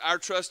our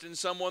trust in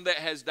someone that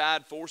has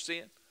died for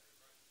sin.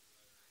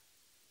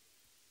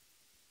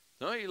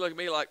 No, you look at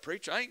me like,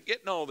 preacher, I ain't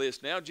getting all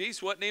this now.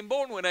 Jesus wasn't even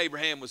born when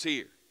Abraham was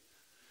here.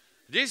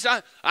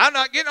 Jesus, I'm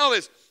not getting all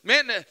this.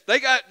 Man,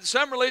 they got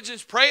some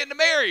religions praying to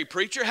Mary.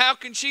 Preacher, how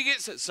can she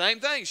get it? Same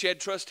thing. She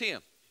had to trust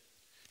him.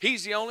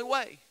 He's the only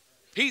way.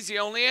 He's the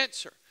only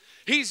answer.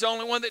 He's the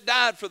only one that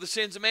died for the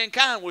sins of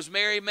mankind. Was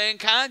Mary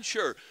mankind?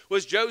 Sure.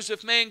 Was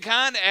Joseph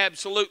mankind?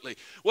 Absolutely.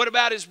 What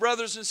about his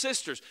brothers and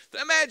sisters?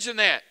 Imagine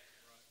that.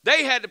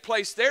 They had to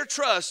place their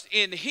trust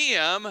in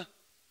him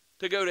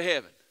to go to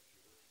heaven.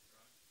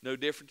 No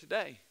different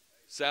today.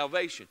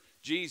 Salvation.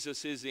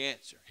 Jesus is the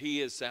answer.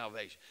 He is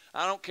salvation.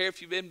 I don't care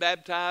if you've been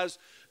baptized,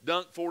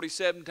 dunked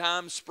 47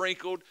 times,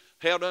 sprinkled,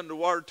 held under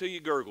water till you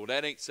gurgled.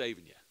 That ain't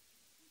saving you.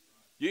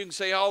 You can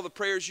say all the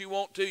prayers you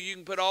want to. You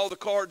can put all the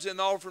cards in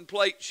the offering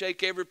plate,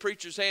 shake every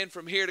preacher's hand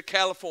from here to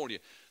California.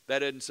 That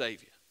doesn't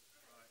save you.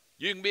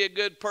 You can be a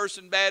good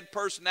person, bad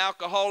person,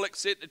 alcoholic,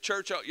 sit in the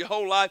church your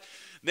whole life,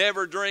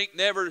 never drink,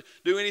 never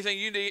do anything.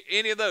 You need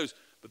any of those,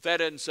 but that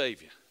doesn't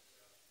save you.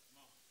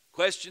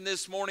 Question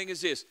this morning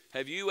is this.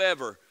 Have you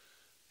ever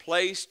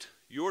placed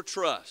your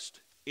trust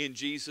in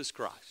Jesus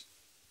Christ?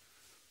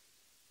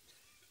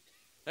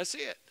 That's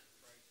it.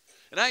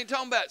 And I ain't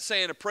talking about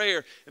saying a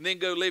prayer and then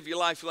go live your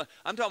life.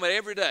 I'm talking about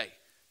every day.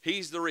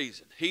 He's the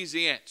reason. He's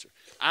the answer.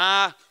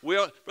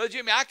 Brother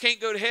Jimmy, I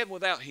can't go to heaven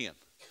without him.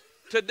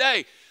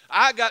 Today,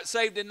 I got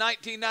saved in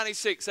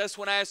 1996. That's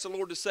when I asked the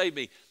Lord to save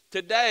me.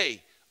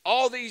 Today,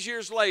 all these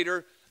years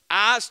later,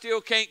 I still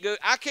can't go.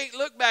 I can't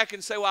look back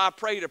and say, well, I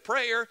prayed a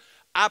prayer.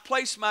 I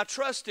place my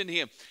trust in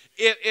him.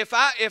 If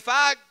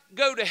I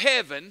go to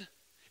heaven,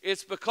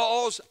 it's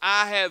because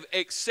I have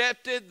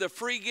accepted the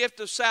free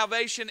gift of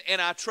salvation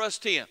and I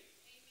trust him.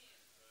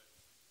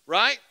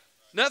 Right?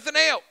 Nothing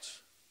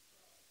else.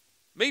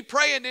 Me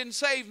praying didn't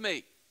save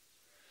me.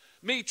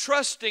 Me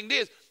trusting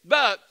this.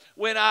 But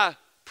when I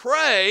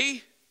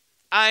pray,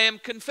 I am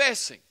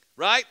confessing.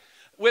 Right?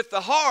 With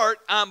the heart,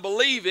 I'm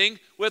believing.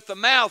 With the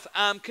mouth,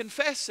 I'm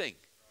confessing.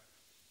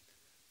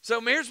 So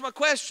here's my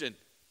question.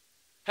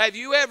 Have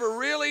you ever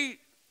really,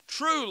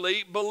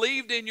 truly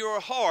believed in your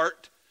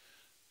heart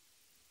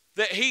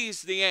that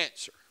he's the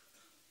answer?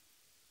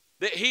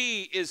 That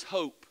he is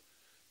hope?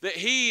 That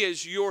he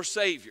is your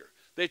Savior?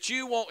 That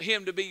you want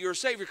him to be your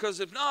Savior?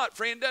 Because if not,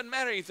 friend, it doesn't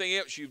matter anything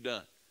else you've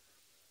done.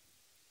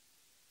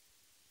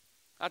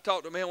 I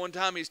talked to a man one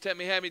time. He's telling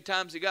me how many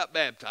times he got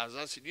baptized.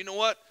 I said, you know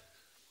what?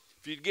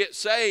 If you get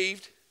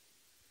saved,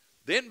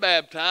 then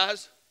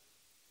baptized,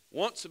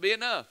 once will be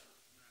enough.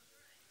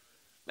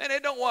 Man,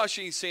 it don't wash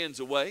any sins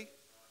away.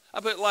 I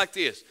put it like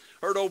this.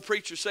 Heard old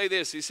preacher say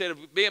this. He said,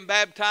 being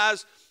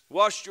baptized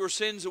washed your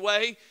sins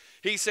away.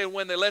 He said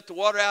when they let the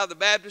water out of the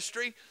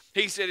baptistry,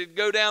 he said it'd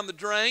go down the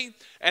drain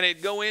and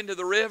it'd go into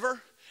the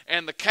river,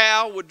 and the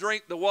cow would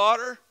drink the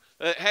water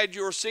that had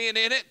your sin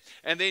in it,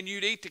 and then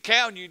you'd eat the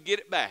cow and you'd get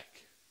it back.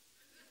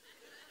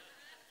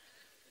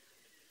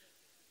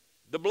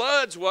 The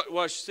blood's what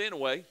washes sin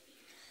away.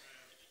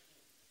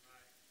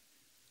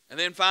 And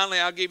then finally,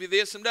 I'll give you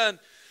this, I'm done.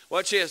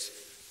 Watch this.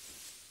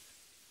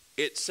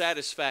 It's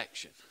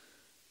satisfaction.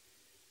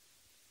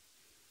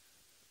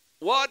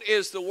 What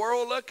is the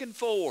world looking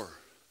for?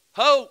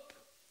 Hope,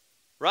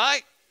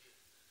 right?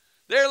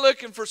 They're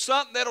looking for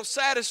something that'll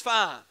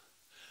satisfy them.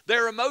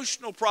 Their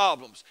emotional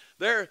problems,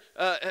 their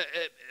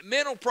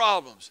mental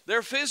problems,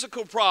 their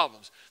physical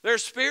problems, their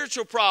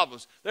spiritual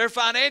problems, their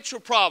financial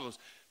problems.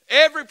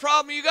 Every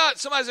problem you got,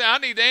 somebody say, I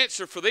need the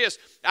answer for this.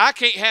 I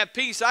can't have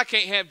peace. I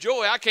can't have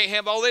joy. I can't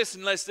have all this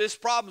unless this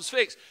problem's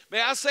fixed.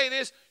 May I say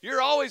this?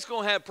 You're always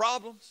going to have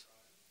problems.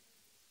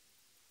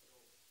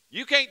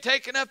 You can't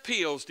take enough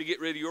pills to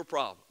get rid of your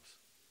problems.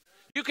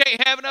 You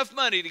can't have enough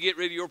money to get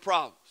rid of your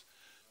problems.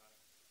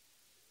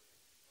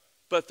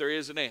 But there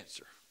is an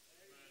answer.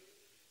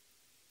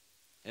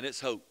 And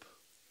it's hope.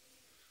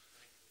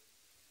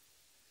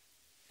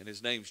 And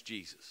his name's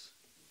Jesus.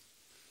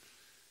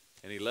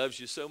 And he loves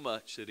you so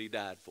much that he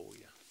died for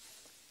you.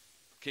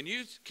 Can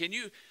you,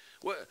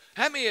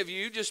 how many of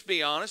you, just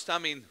be honest, I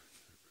mean,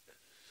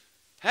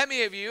 how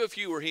many of you, if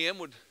you were him,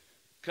 would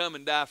come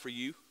and die for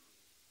you?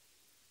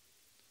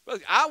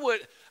 Look, I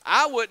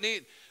wouldn't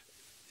need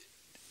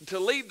to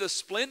leave the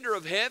splendor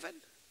of heaven,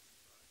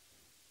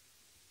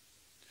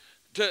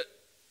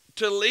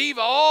 to leave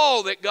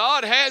all that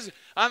God has.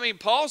 I mean,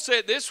 Paul said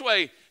it this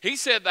way. He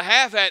said the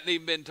half hadn't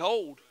even been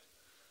told.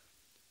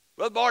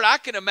 Brother Bart, I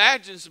can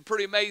imagine some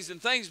pretty amazing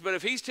things, but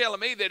if he's telling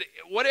me that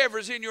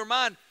whatever's in your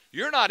mind,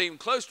 you're not even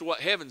close to what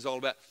heaven's all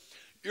about.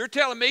 You're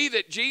telling me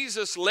that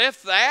Jesus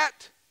left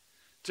that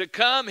to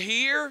come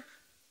here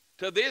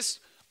to this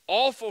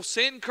awful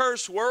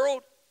sin-cursed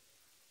world?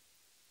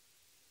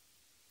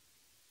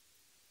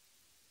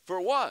 For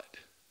what?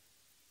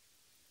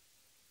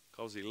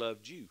 Because he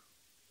loved you.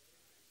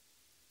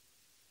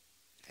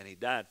 And he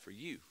died for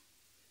you.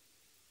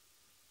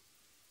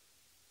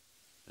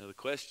 Now the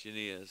question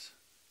is,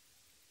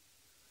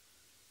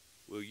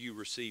 will you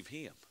receive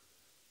him?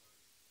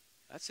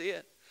 That's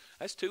it.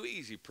 That's too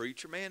easy,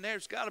 preacher. Man,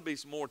 there's got to be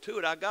some more to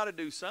it. I got to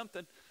do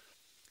something.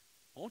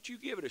 Won't you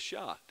give it a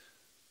shot?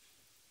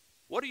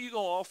 What are you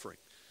going to offer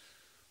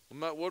him?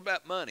 What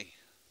about money?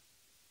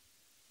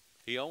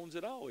 He owns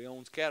it all. He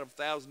owns cattle of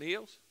 1,000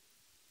 hills.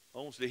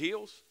 Owns the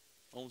hills.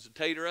 Owns the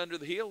tater under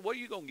the hill. What are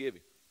you going to give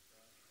him?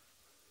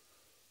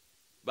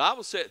 The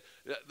Bible said,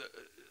 the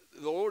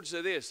Lord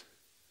said this,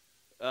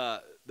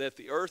 that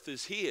the earth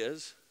is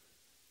his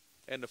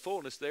and the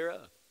fullness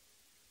thereof.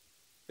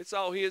 It's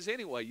all his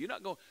anyway. You're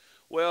not going,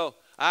 well,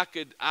 I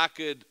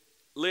could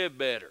live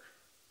better.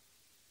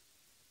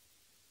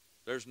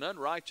 There's none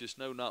righteous,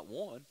 no, not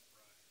one.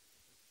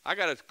 I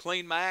got to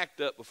clean my act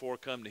up before I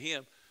come to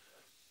him.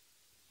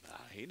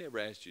 He never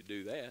asked you to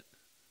do that.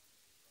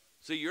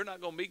 See, you're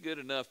not going to be good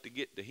enough to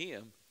get to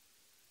him,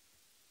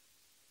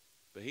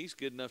 but he's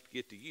good enough to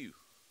get to you.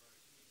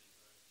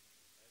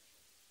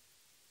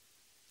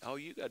 All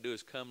you got to do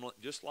is come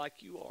just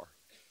like you are.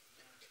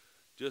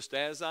 Just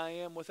as I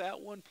am,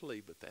 without one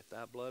plea, but that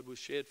thy blood was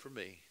shed for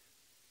me.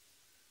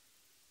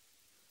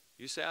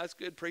 You say, that's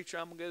good, preacher,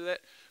 I'm going to go to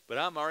that. But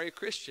I'm already a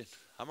Christian.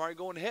 I'm already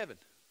going to heaven.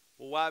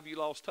 Well, why have you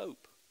lost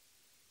hope?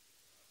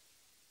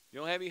 You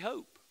don't have any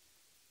hope.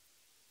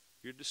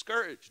 You're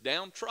discouraged,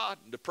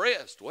 downtrodden,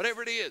 depressed,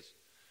 whatever it is.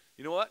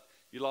 You know what?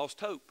 You lost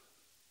hope.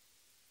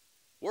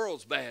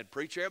 World's bad,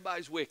 preacher.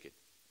 Everybody's wicked.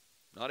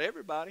 Not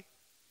everybody.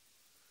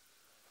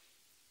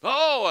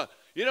 Oh,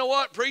 you know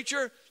what,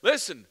 preacher?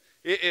 Listen,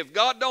 if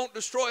God don't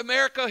destroy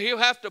America, he'll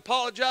have to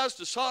apologize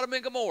to Sodom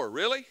and Gomorrah.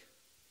 Really?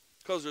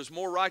 Because there's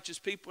more righteous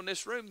people in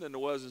this room than there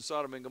was in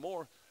Sodom and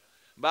Gomorrah.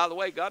 And by the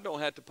way, God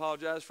don't have to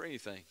apologize for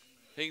anything.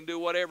 He can do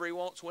whatever he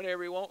wants,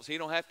 whenever he wants. He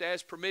don't have to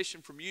ask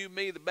permission from you,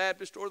 me, the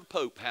Baptist, or the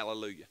Pope.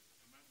 Hallelujah.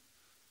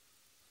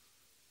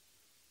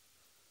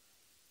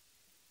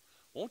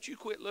 Won't you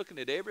quit looking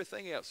at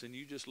everything else and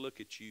you just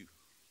look at you?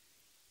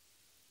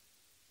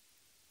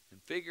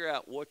 And figure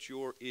out what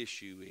your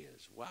issue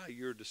is. Why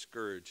you're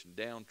discouraged and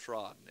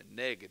downtrodden and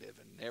negative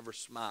and never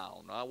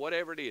smile.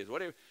 Whatever it is.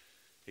 Whatever.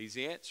 He's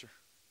the answer.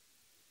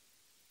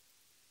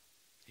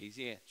 He's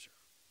the answer.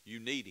 You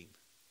need him.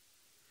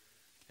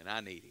 And I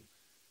need him.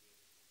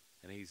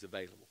 And he's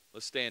available.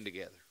 Let's stand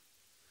together.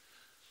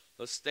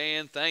 Let's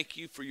stand. Thank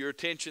you for your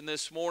attention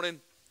this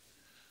morning.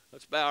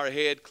 Let's bow our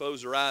head,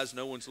 close our eyes.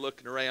 No one's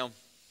looking around.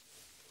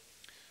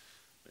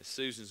 Miss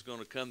Susan's going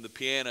to come to the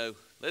piano.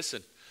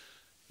 Listen,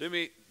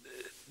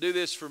 do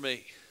this for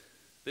me.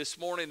 This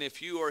morning,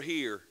 if you are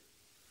here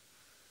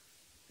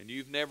and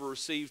you've never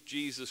received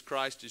Jesus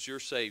Christ as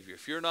your Savior,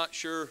 if you're not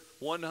sure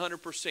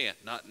 100%,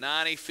 not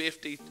 90,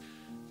 50,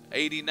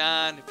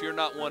 89, if you're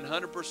not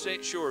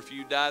 100% sure if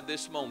you died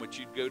this moment,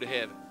 you'd go to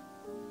heaven.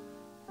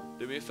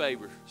 Do me a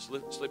favor.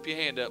 Slip your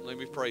hand up and let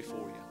me pray for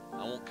you.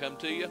 I won't come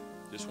to you.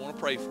 Just want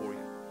to pray for you.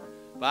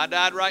 If I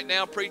died right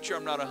now, preacher,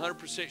 I'm not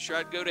 100% sure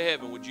I'd go to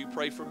heaven. Would you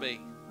pray for me?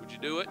 Would you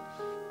do it?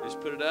 Just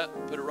put it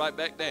up, put it right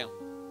back down.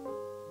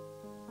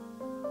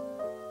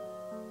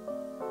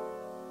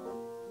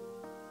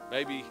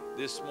 Maybe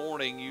this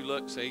morning you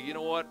look and say, you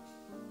know what?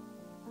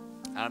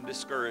 I'm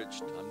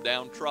discouraged. I'm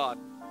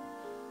downtrodden.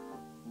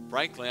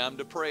 Frankly, I'm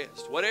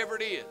depressed. Whatever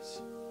it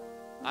is,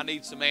 I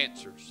need some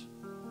answers.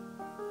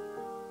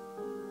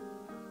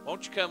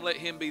 Won't you come let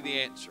Him be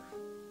the answer?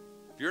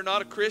 If you're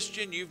not a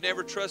Christian, you've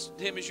never trusted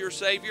Him as your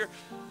Savior,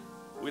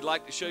 we'd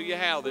like to show you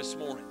how this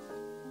morning.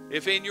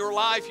 If in your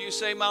life you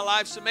say, my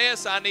life's a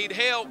mess, I need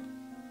help,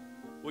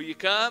 will you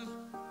come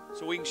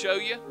so we can show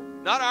you?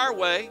 Not our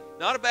way,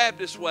 not a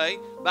Baptist way,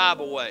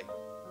 Bible way.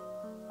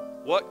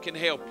 What can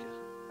help you?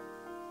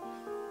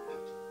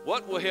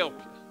 What will help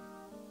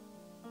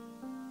you?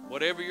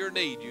 Whatever your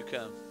need, you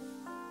come.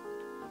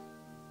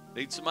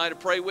 Need somebody to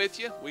pray with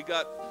you? We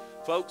got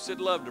folks that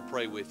love to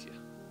pray with you.